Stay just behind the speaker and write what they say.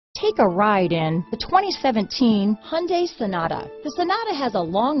Take a ride in the 2017 Hyundai Sonata. The Sonata has a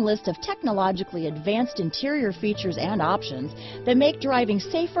long list of technologically advanced interior features and options that make driving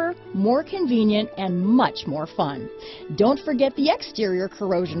safer, more convenient, and much more fun. Don't forget the exterior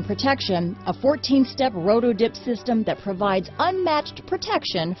corrosion protection, a 14-step roto-dip system that provides unmatched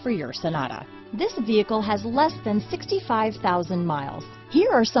protection for your Sonata. This vehicle has less than 65,000 miles. Here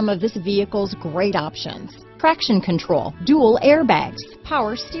are some of this vehicle's great options: traction control, dual airbags,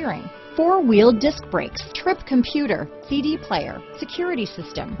 power steering, four-wheel disc brakes, trip computer, CD player, security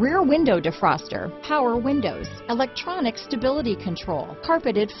system, rear window defroster, power windows, electronic stability control,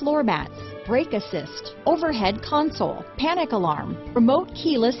 carpeted floor mats, brake assist, overhead console, panic alarm, remote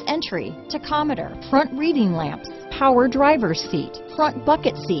keyless entry, tachometer, front reading lamps, power driver's seat, front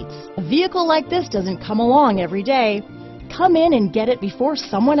bucket seats. A vehicle like this doesn't come along every day. Come in and get it before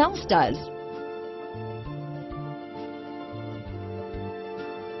someone else does.